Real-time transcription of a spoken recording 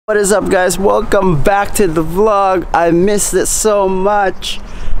What is up, guys? Welcome back to the vlog. I missed it so much.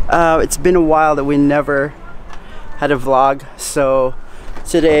 It's been a while that we never had a vlog. So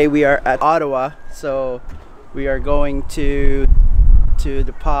today we are at Ottawa. So we are going to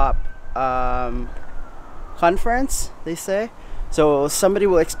the pop conference, they say. So somebody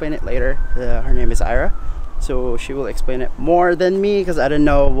will explain it later. Her name is Ira. So she will explain it more than me because I don't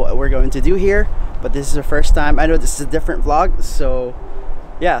know what we're going to do here. But this is the first time. I know this is a different vlog. So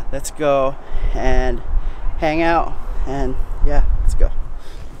yeah, let's go and hang out, and yeah, let's go.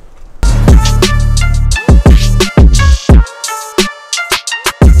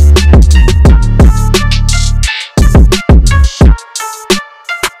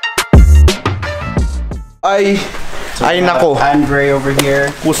 Ay nako. Andre over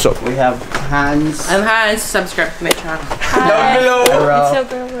here. What's up? We have Hans. I'm Hans. Subscribe to my channel. Down below. It's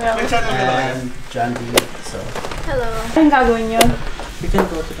so real. And John B. So. Hello. Anong gagawin nyo? We can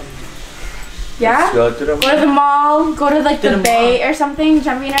go to the mall. Yeah? Go to the Go to the mall, go to like the bay or something.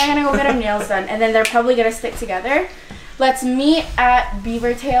 Jumpy and I are gonna go get our nails done, and then they're probably gonna stick together. Let's meet at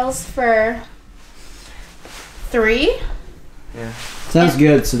Beaver Tails for 3. Yeah. Sounds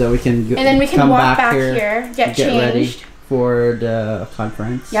good, so that we can go, and then we can come walk back here, get changed. Ready for the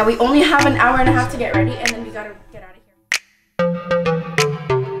conference. Yeah, we only have an hour and a half to get ready, and then we gotta get out of here.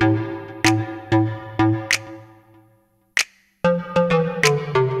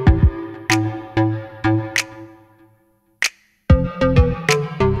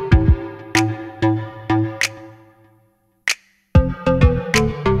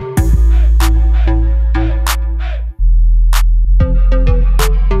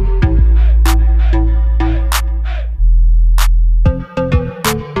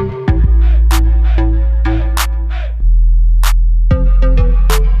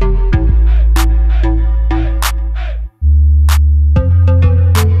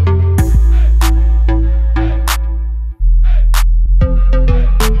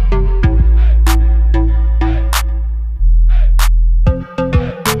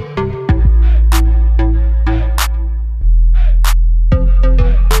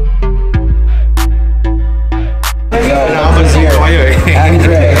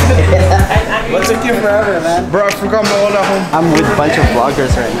 What's a gift forever, man? Bro, I forgot my old home. I'm with a bunch of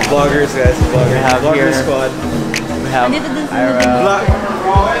vloggers right now. Vloggers, guys. We have Vlogger here. squad. We have Ira.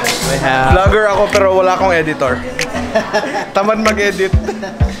 We have. Vlogger ako pero wala akong editor. Tamad mag-edit.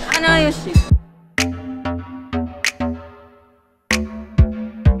 Ano yung ship?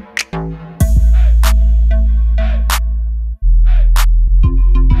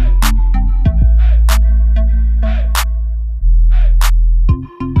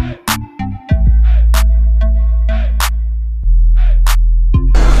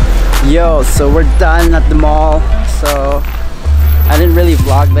 Yo, so we're done at the mall. So I didn't really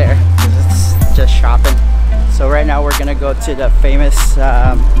vlog there because it's just shopping. So right now we're gonna go to the famous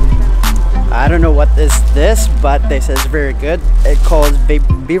I don't know what is this, but they say it's very good. It calls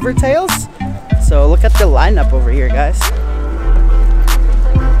Beaver Tails. So look at the lineup over here, guys.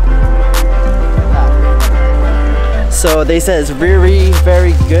 So they say it's very,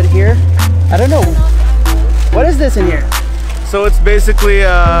 very good here. I don't know, what is this in here? So it's basically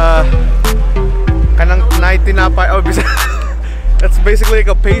kanang tinapay. Oh, it's basically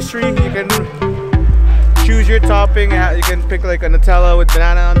like a pastry. You can choose your topping. You can pick like a Nutella with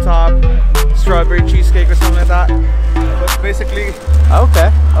banana on top, strawberry cheesecake or something like that. But it's basically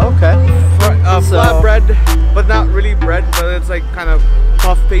Okay. flat bread, but not really bread. But it's like kind of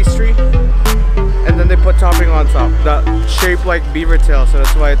puff pastry, and then they put topping on top. That shape like beaver tail, so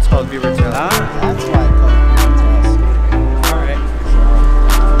that's why it's called beaver tail. Ah, that's why it's called Beaver Tails. Alright.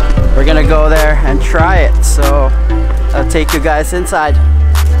 We're gonna go there and try it. So I'll take you guys inside.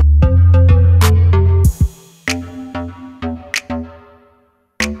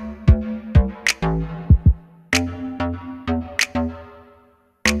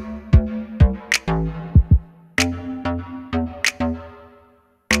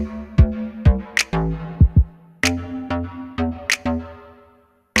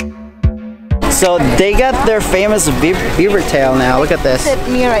 So they got their famous beaver tail now. Look at this. Sit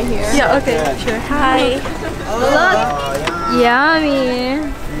me right here. Yeah, okay, sure. Hi. Oh, Yummy. There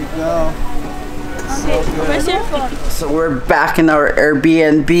you go. Where's your phone? So we're back in our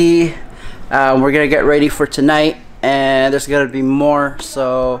Airbnb. We're gonna get ready for tonight, and there's gonna be more.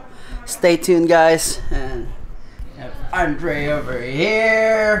 So stay tuned, guys. And we have Andre over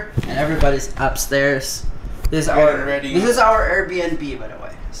here, and everybody's upstairs. This is our Airbnb, by the way.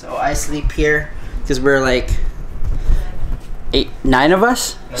 So I sleep here because we're like 9 of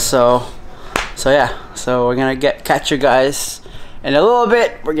us. So yeah. So we're gonna catch you guys in a little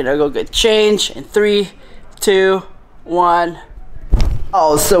bit. We're gonna go get change in 3, 2, 1.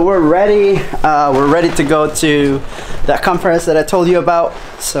 Oh, so we're ready. We're ready to go to that conference that I told you about.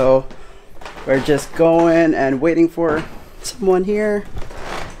 So we're just going and waiting for someone here,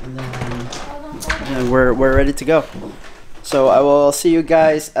 and then we're ready to go. So I will see you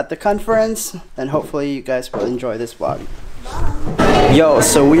guys at the conference, and hopefully you guys will enjoy this vlog. Yo,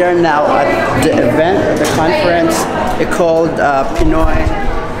 so we are now at the event, at the conference. It's called Pinoys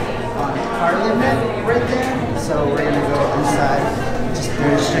On Parliament right there. So we're gonna go inside.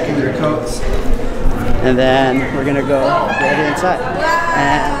 They're just checking their coats, and then we're gonna go right inside.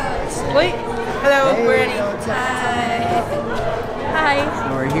 And Wait. Hello, hey, we're ready. Hi.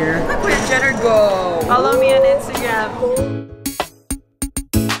 so we're here. Look where Jenner go. Follow me on Instagram.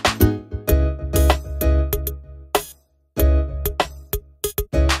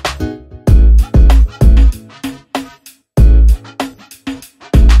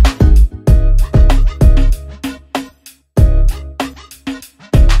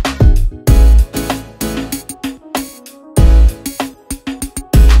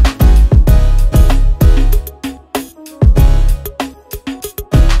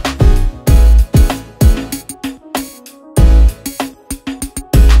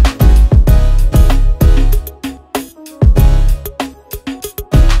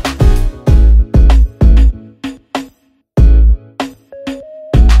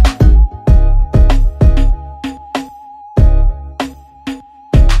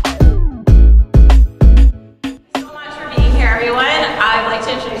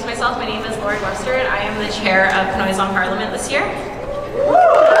 My name is Lord Webster, and I am the chair of Pinoys On Parliament this year. My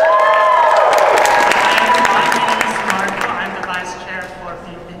name is Marco. I'm the vice chair for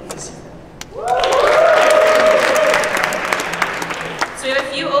Filipinos. So we have a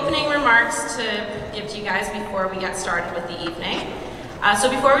few opening remarks to give to you guys before we get started with the evening. So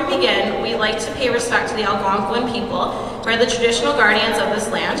before we begin, we like to pay respect to the Algonquin people, who are the traditional guardians of this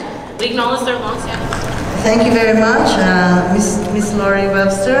land. We acknowledge their long-standing. Thank you very much, Miss Lori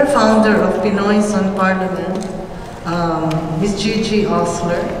Webster, founder of Pinoys On Parliament, Miss Gigi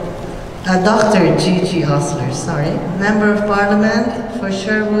Osler, Dr. Gigi Osler, sorry, Member of Parliament for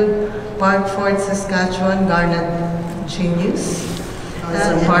Sherwood, Park Fort, Saskatchewan, Garnet Genius,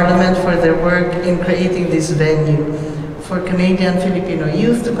 and Parliament for their work in creating this venue for Canadian Filipino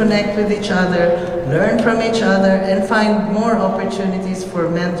youth to connect with each other, learn from each other, and find more opportunities for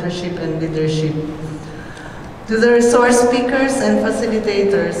mentorship and leadership. To the resource speakers and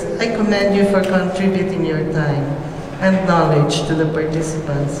facilitators, I commend you for contributing your time and knowledge to the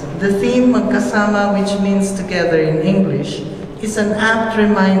participants. The theme, Magkasama, which means together in English, is an apt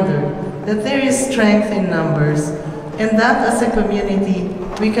reminder that there is strength in numbers and that as a community,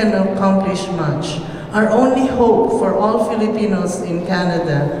 we can accomplish much. Our only hope for all Filipinos in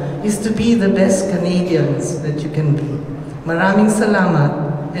Canada is to be the best Canadians that you can be. Maraming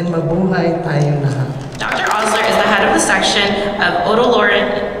salamat and mabuhay tayo lahat. Dr. Osler is the head of the section of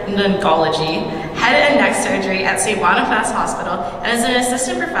otolaryngology, head and neck surgery at St. Boniface Hospital, and is an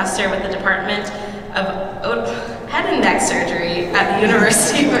assistant professor with the Department of Head and Neck Surgery at the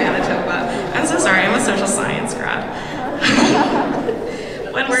University of Manitoba. I'm so sorry, I'm a social science grad.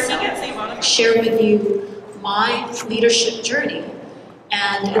 When working at St. Boniface, share with you my leadership journey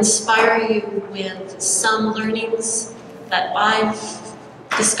and inspire you with some learnings that I've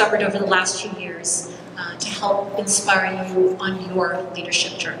discovered over the last few years to help inspire you on your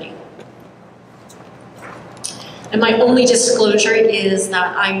leadership journey. And my only disclosure is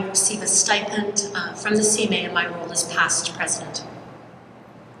that I receive a stipend from the CMA in my role as past president.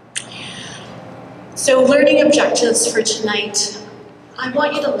 So learning objectives for tonight, I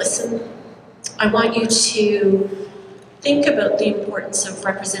want you to listen. I want you to think about the importance of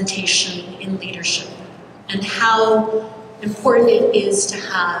representation in leadership and how important it is to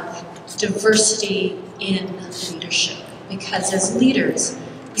have diversity in leadership. Because as leaders,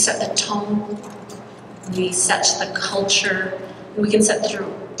 we set the tone, we set the culture, and we can set the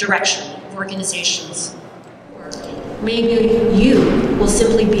direction of organizations. Maybe you will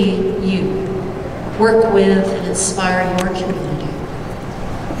simply be you. Work with and inspire your community.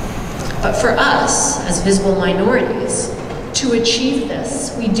 But for us, as visible minorities, to achieve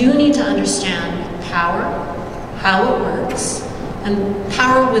this, we do need to understand power, how it works, and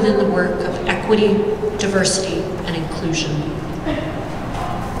power within the work of equity, diversity, and inclusion.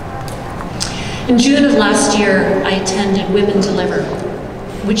 In June of last year, I attended Women Deliver,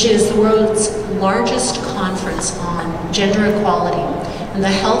 which is the world's largest conference on gender equality and the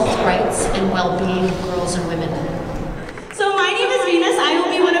health, rights, and well-being of girls and women. So my name is Venus. I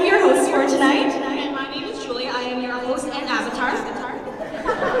will be one of your hosts for tonight. And my name is Julia. I am your host and avatar.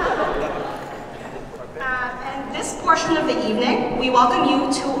 portion of the evening, we welcome you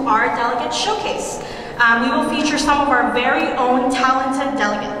to our delegate showcase. We will feature some of our very own talented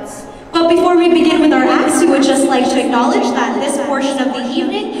delegates. But before we begin with our acts, we would just like to acknowledge that this portion of the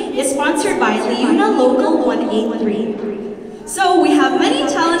evening is sponsored by Liuna Local 183. So we have many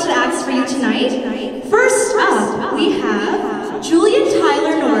talented acts for you tonight. First up, we have Julian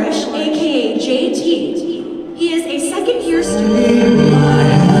Tyler Norrish, aka JT. He is a second-year student.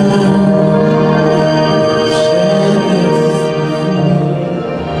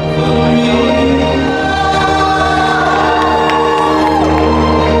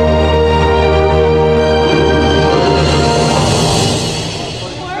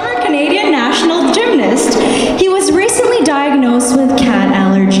 With cat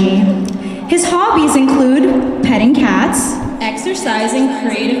allergy. His hobbies include petting cats, exercising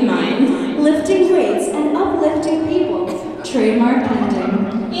creative mind, lifting weights, and uplifting people, trademark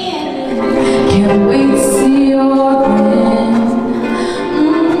painting, and can't wait to see your grin,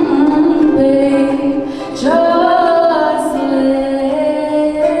 babe, just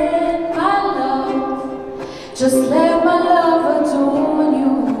let my love, just let my love adorn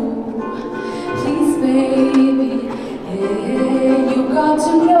you, please baby. You got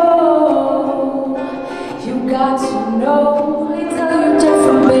to know, you're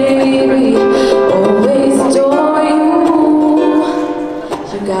different, baby. Always adore you.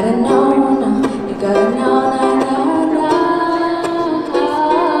 You gotta know, no, you gotta know,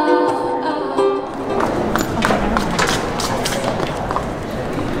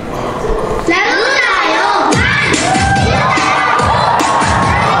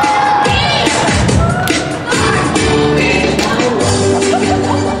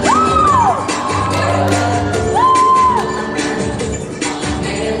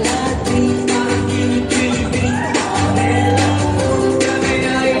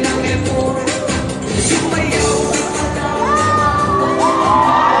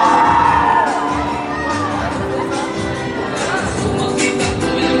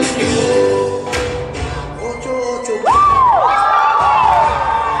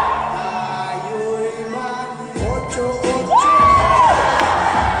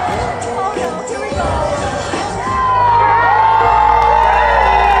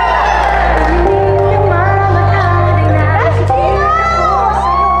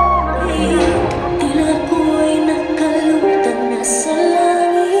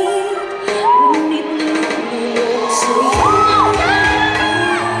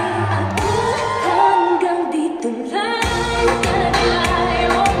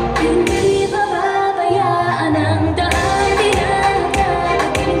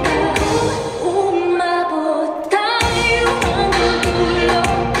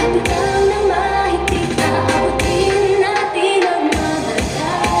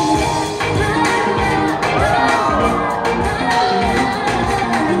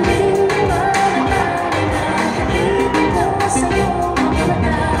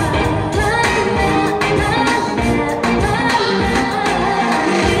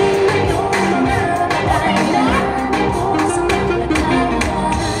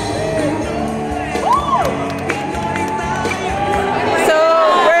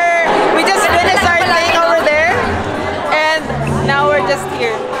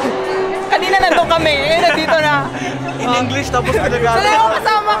 tapos Tagalog. So, yung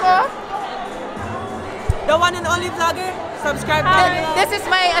kasama ko, the one and only vlogger, subscribe to me. This is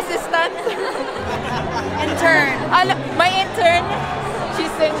my assistant. Intern. My intern,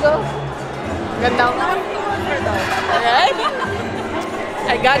 she's single. Ganda ko. Alright?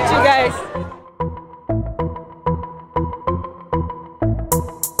 I got you guys.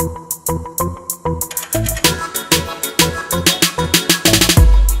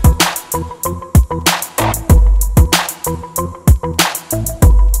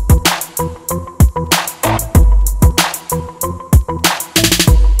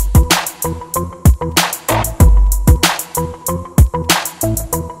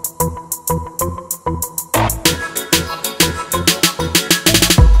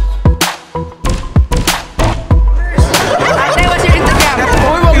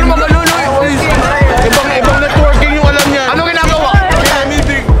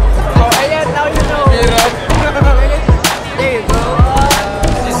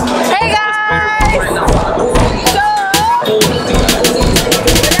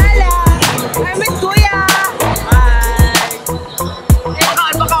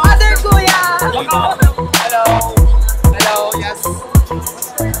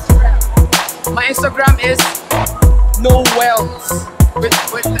 My Instagram is no wells.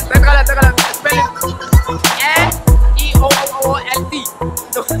 Wait, teka lang. Spelling N-E-O-O-L-T.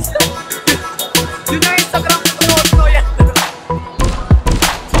 Yun ang Instagram ko.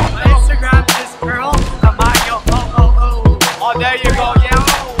 go, yeah.